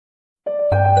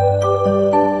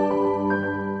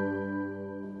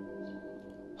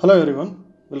Hello everyone,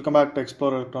 welcome back to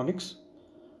Explore Electronics.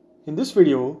 In this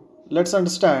video, let's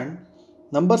understand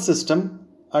number system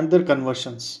and their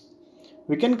conversions.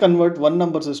 We can convert one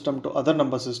number system to other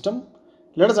number system.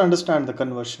 Let us understand the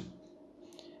conversion.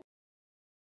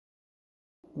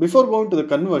 Before going to the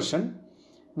conversion,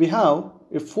 we have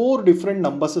four different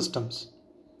number systems.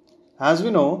 As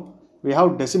we know, we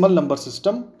have decimal number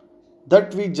system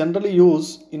that we generally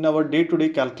use in our day-to-day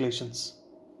calculations.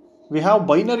 We have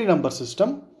binary number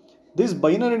system. This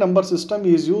binary number system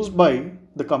is used by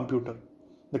the computer.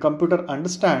 The computer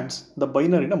understands the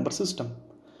binary number system.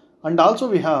 And also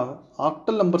we have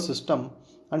octal number system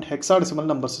and hexadecimal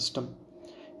number system.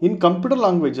 In computer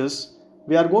languages,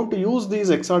 we are going to use these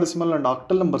hexadecimal and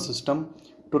octal number system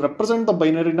to represent the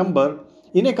binary number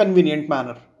in a convenient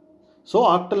manner. So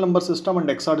octal number system and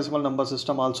hexadecimal number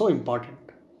system also important.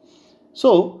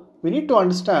 So we need to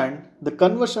understand the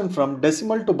conversion from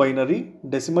decimal to binary,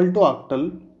 decimal to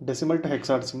octal, decimal to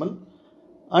hexadecimal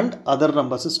and other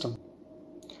number system.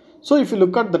 So if you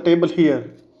look at the table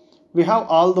here, we have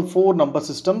all the four number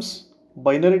systems.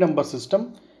 Binary number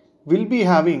system will be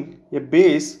having a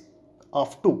base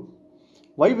of 2.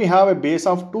 Why we have a base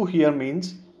of 2 here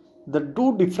means the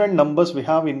two different numbers we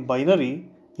have in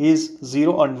binary is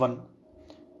 0 and 1.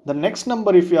 The next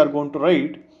number if we are going to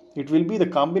write, it will be the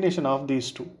combination of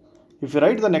these two. If you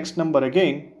write the next number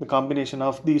again, the combination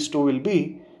of these two will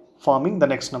be forming the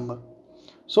next number.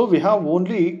 So we have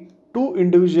only two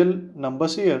individual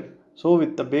numbers here. So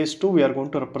with the base 2 we are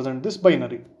going to represent this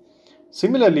binary.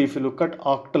 Similarly, if you look at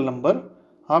octal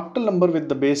number with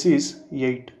the base is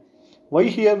 8. Why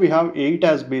here we have 8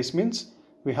 as base means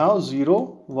we have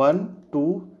 0, 1,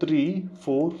 2, 3,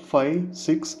 4, 5,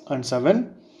 6 and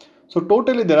 7. So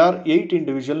totally there are 8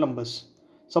 individual numbers.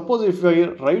 Suppose if I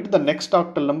write the next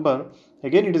octal number,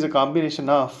 again it is a combination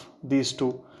of these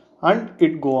two and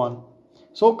it go on.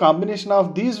 So combination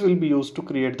of these will be used to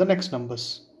create the next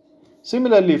numbers.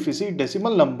 Similarly, if you see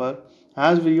decimal number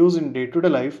as we use in day-to-day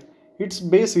life, its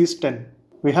base is 10.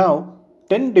 We have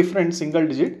 10 different single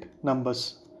digit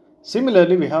numbers.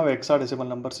 Similarly, we have hexadecimal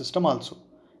number system also.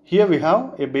 Here we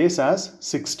have a base as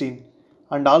 16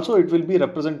 and also it will be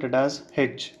represented as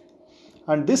H.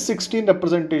 And this 16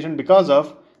 representation because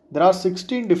of there are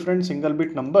 16 different single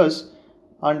bit numbers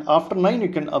and after 9 you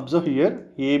can observe here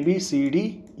A, B, C,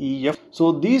 D, E, F.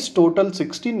 So these total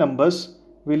 16 numbers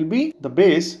will be the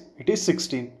base, it is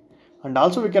 16. And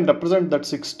also we can represent that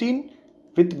 16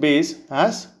 with base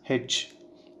as H.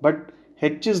 But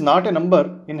H is not a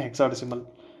number in hexadecimal.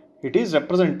 It is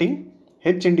representing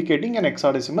H indicating an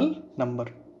hexadecimal number.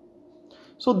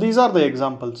 So these are the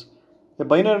examples. A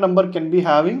binary number can be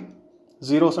having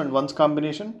zeros and ones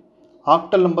combination.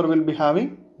 Octal number will be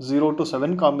having 0 to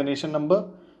 7 combination number.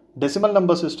 Decimal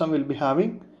number system will be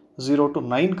having 0 to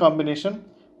 9 combination.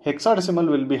 Hexadecimal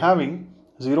will be having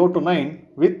 0 to 9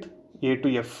 with A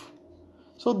to F.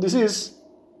 So this is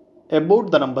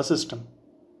about the number system.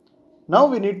 Now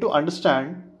we need to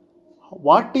understand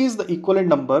what is the equivalent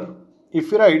number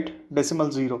if we write decimal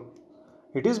 0.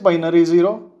 It is binary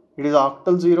 0, it is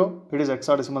octal 0, it is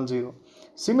hexadecimal 0.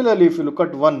 Similarly, if you look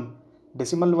at 1,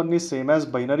 decimal 1 is same as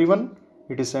binary 1,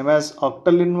 it is same as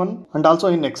octal in 1 and also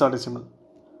in hexadecimal.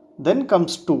 Then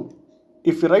comes 2.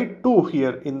 If we write 2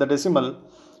 here in the decimal,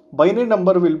 binary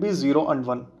number will be 0 and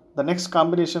 1. The next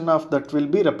combination of that will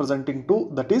be representing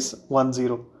 2, that is 1,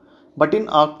 0. But in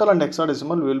octal and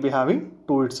hexadecimal we will be having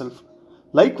 2 itself.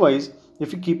 Likewise,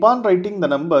 if you keep on writing the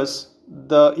numbers,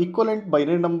 the equivalent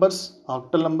binary numbers,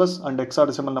 octal numbers and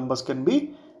hexadecimal numbers can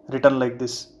be written like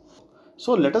this.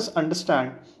 So let us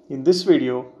understand in this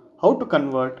video how to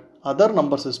convert other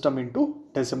number system into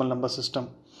decimal number system.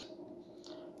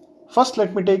 First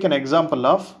let me take an example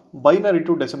of binary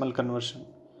to decimal conversion.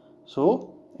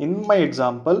 So in my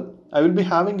example I will be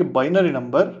having a binary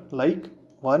number like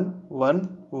 1,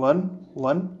 1, 1,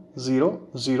 1, 0,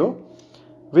 0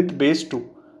 with base 2.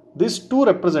 This 2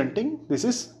 representing this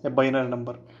is a binary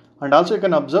number and also you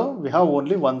can observe we have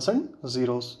only ones and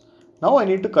zeros. Now I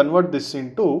need to convert this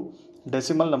into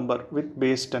decimal number with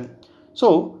base 10.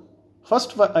 So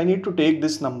first I need to take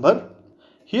this number.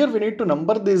 Here we need to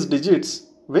number these digits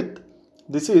with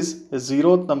this is a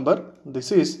 0th number,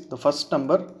 this is the first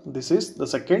number, this is the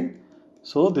second,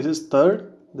 so this is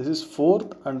third, this is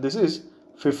fourth and this is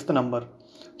fifth number.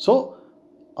 So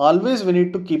always we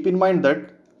need to keep in mind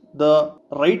that the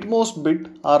rightmost bit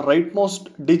or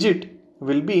rightmost digit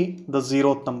will be the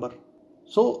 0th number.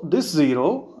 So this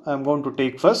 0 I am going to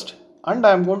take first and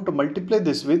I am going to multiply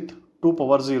this with 2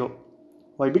 power 0.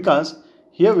 Why? Because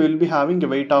here we will be having a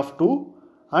weight of 2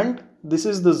 and this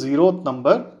is the 0th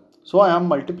number. So I am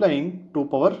multiplying 2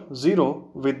 power 0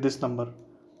 with this number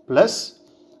plus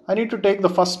I need to take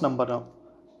the first number now,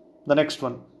 the next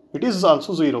one. It is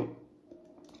also 0.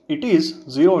 It is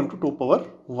 0 into 2 power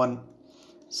 1.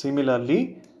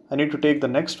 Similarly, I need to take the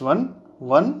next one,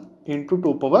 1 into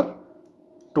 2 power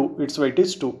 2, its weight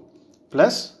is 2,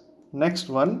 plus next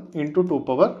one into 2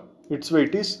 power, its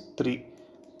weight is 3,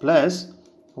 plus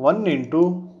 1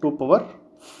 into 2 power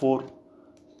 4,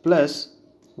 plus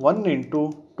 1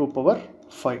 into 2 power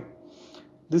 5.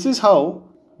 This is how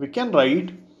we can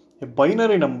write a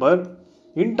binary number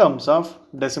in terms of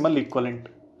decimal equivalent.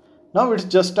 Now it's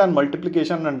just an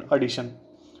multiplication and addition.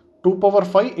 2 power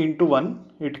 5 into 1,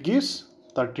 it gives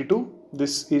 32.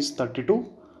 This is 32,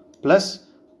 plus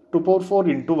 2 power 4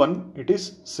 into 1, it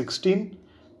is 16,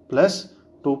 plus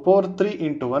 2 power 3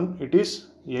 into 1, it is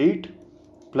 8,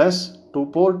 plus 2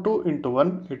 power 2 into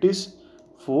 1, it is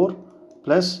 4,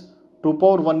 plus 2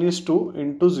 power 1 is 2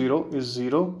 into 0 is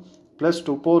 0, plus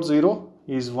 2 power 0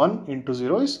 is 1 into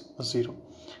 0 is 0.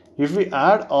 If we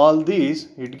add all these,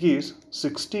 it gives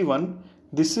 61.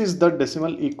 This is the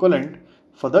decimal equivalent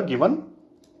for the given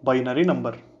binary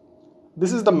number.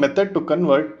 This is the method to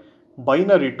convert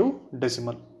binary to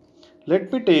decimal.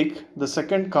 Let me take the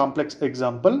second complex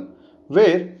example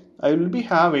where I will be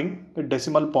having a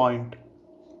decimal point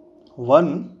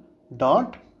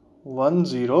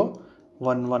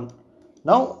 1.1011.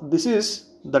 Now this is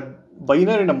the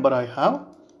binary number I have.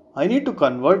 I need to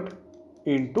convert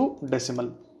into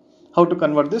decimal. How to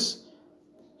convert this?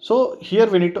 So here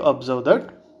we need to observe that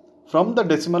from the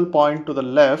decimal point to the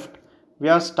left, we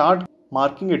are start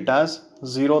marking it as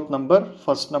 0th number,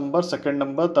 first number, second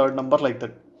number, third number, like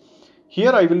that.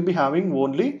 Here I will be having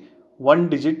only one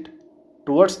digit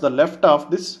towards the left of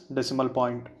this decimal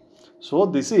point. So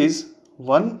this is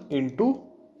 1 into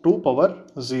 2 power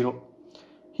 0.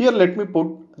 Here let me put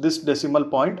this decimal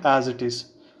point as it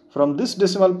is. From this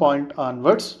decimal point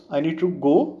onwards, I need to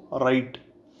go right.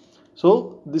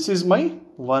 So this is my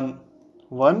 1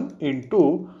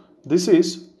 into, this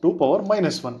is 2 power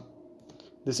minus 1.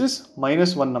 This is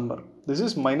minus 1 number. This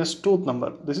is minus 2th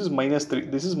number. This is minus 3.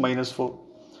 This is minus 4.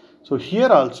 So here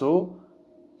also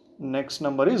next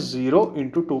number is 0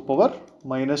 into 2 power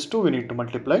minus 2 we need to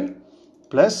multiply,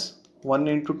 plus 1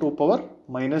 into 2 power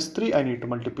minus 3 I need to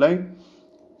multiply,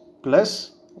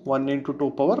 plus 1 into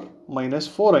 2 power minus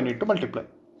 4 I need to multiply.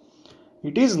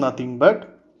 It is nothing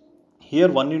but here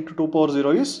 1 into 2 power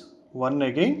 0 is 1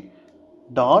 again,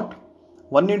 dot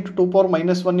 1 into 2 power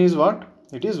minus 1 is what?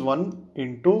 It is 1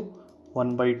 into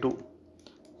 1 by 2,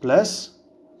 plus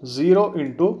 0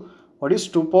 into what is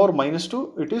 2 power minus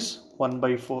 2? It is 1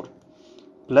 by 4,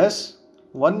 plus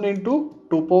 1 into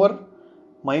 2 power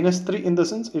minus 3 in the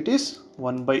sense it is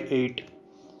 1 by 8,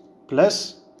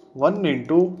 plus 1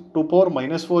 into 2 power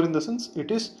minus 4 in the sense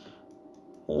it is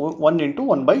 1 into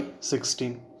 1 by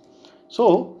 16.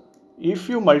 So if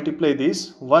you multiply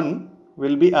this, 1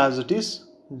 will be as it is,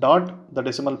 dot the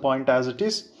decimal point as it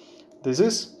is. This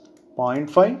is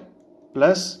 0.5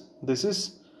 plus this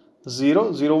is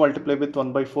 0. 0 multiplied with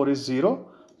 1 by 4 is 0,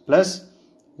 plus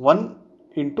 1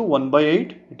 into 1 by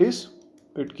 8 it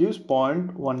gives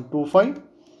 0.125,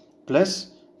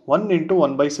 plus 1 into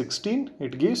 1 by 16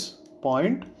 it gives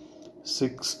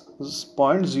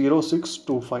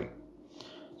 0.0625.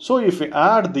 So if we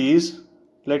add these,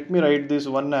 let me write this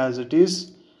 1 as it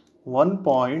is,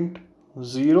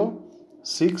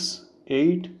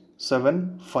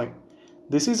 1.06875.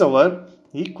 This is our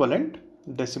equivalent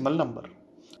decimal number.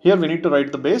 Here we need to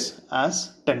write the base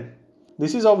as 10.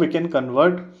 This is how we can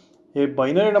convert a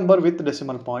binary number with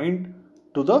decimal point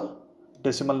to the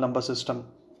decimal number system.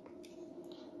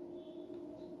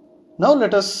 Now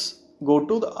let us go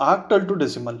to the octal to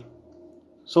decimal.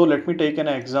 So let me take an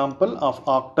example of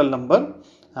octal number.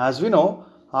 As we know,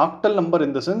 octal number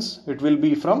in the sense it will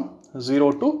be from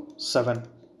 0 to 7.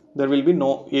 There will be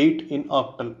no 8 in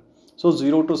octal. So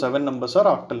 0 to 7 numbers are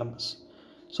octal numbers.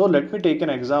 So let me take an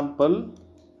example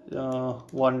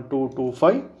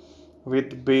 1225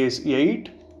 with base 8.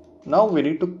 Now we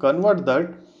need to convert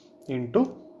that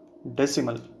into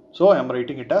decimal. So I am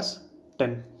writing it as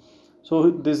 10. So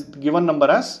this given number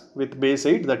as with base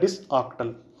 8, that is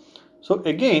octal. So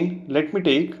again let me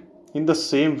take in the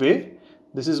same way.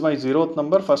 This is my 0th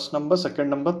number, first number, second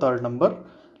number, third number.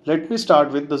 Let me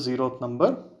start with the 0th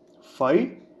number.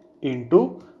 5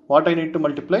 into what I need to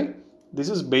multiply? This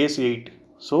is base 8.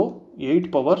 So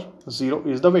 8 power 0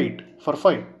 is the weight for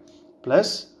 5,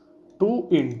 plus 2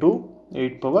 into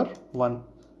 8 power 1,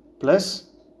 plus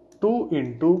 2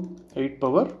 into 8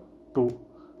 power 2,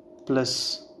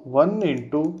 plus 1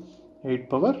 into 8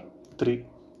 power 3.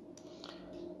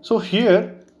 So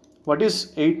here what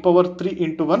is 8 power 3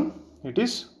 into 1? It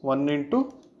is 1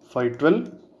 into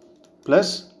 512,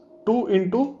 plus 2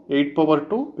 into 8 power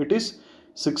 2, it is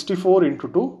 64 into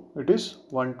 2, it is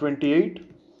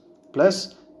 128,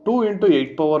 plus 2 into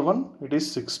 8 power 1, it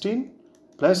is 16,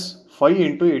 plus 5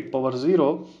 into 8 power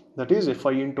 0, that is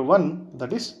 5 into 1,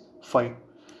 that is 5.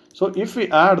 So if we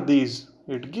add these,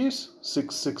 it gives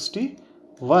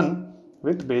 661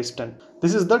 with base 10.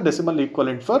 This is the decimal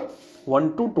equivalent for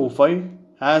 1225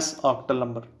 as octal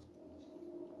number.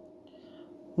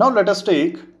 Now let us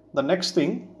take the next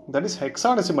thing, that is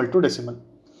hexadecimal to decimal.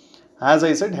 As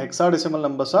I said, hexadecimal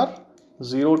numbers are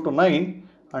 0 to 9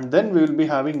 and then we will be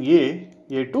having A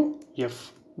to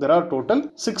F. There are total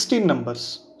 16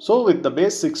 numbers. So with the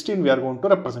base 16 we are going to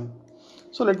represent.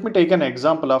 So let me take an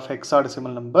example of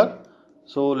hexadecimal number.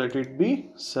 So let it be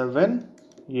 7AC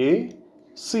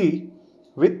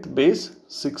with base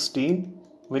 16.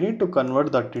 We need to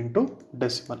convert that into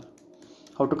decimal.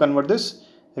 How to convert this?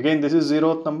 Again, this is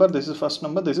 0th number, this is first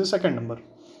number, this is second number.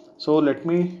 So let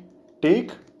me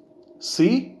take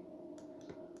C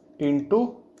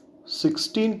into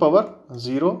 16 power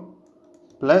 0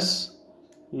 plus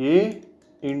A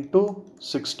into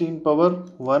 16 power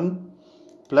 1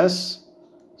 plus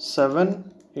 7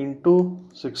 into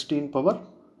 16 power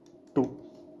 2,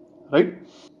 right?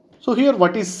 So here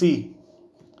what is C?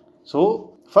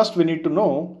 So first we need to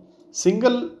know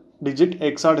single digit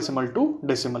hexadecimal to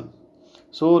decimal.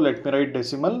 So let me write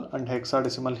decimal and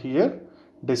hexadecimal here.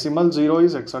 Decimal 0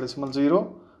 is hexadecimal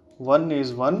 0, 1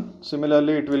 is 1,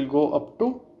 similarly it will go up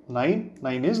to 9,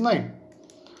 9 is 9.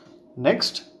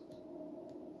 Next,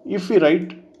 if we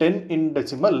write 10 in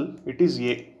decimal, it is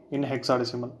A in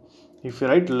hexadecimal. If we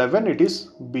write 11, it is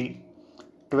B,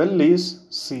 12 is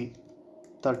C,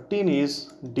 13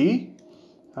 is D,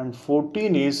 and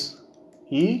 14 is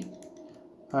E,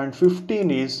 and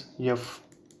 15 is F.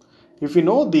 If we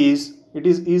know these, it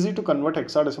is easy to convert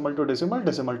hexadecimal to decimal,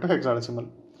 decimal to hexadecimal.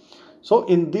 So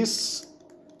in this,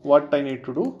 what I need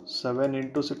to do? 7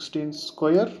 into 16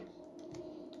 square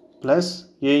plus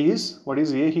A is, what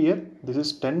is A here? This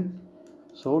is 10.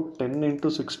 So 10 into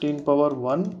 16 power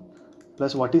 1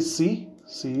 plus what is C?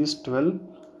 C is 12.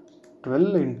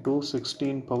 12 into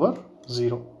 16 power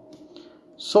 0.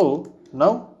 So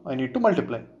now I need to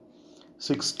multiply.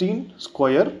 16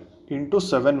 square into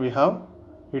 7 we have,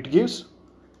 it gives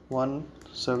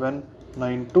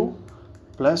 1792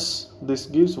 plus this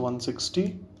gives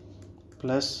 160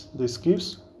 plus this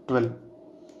gives 12.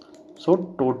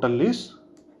 So total is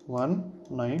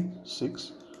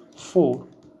 1964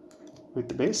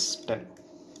 with base 10.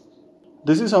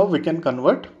 This is how we can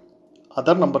convert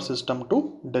other number system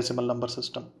to decimal number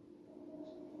system.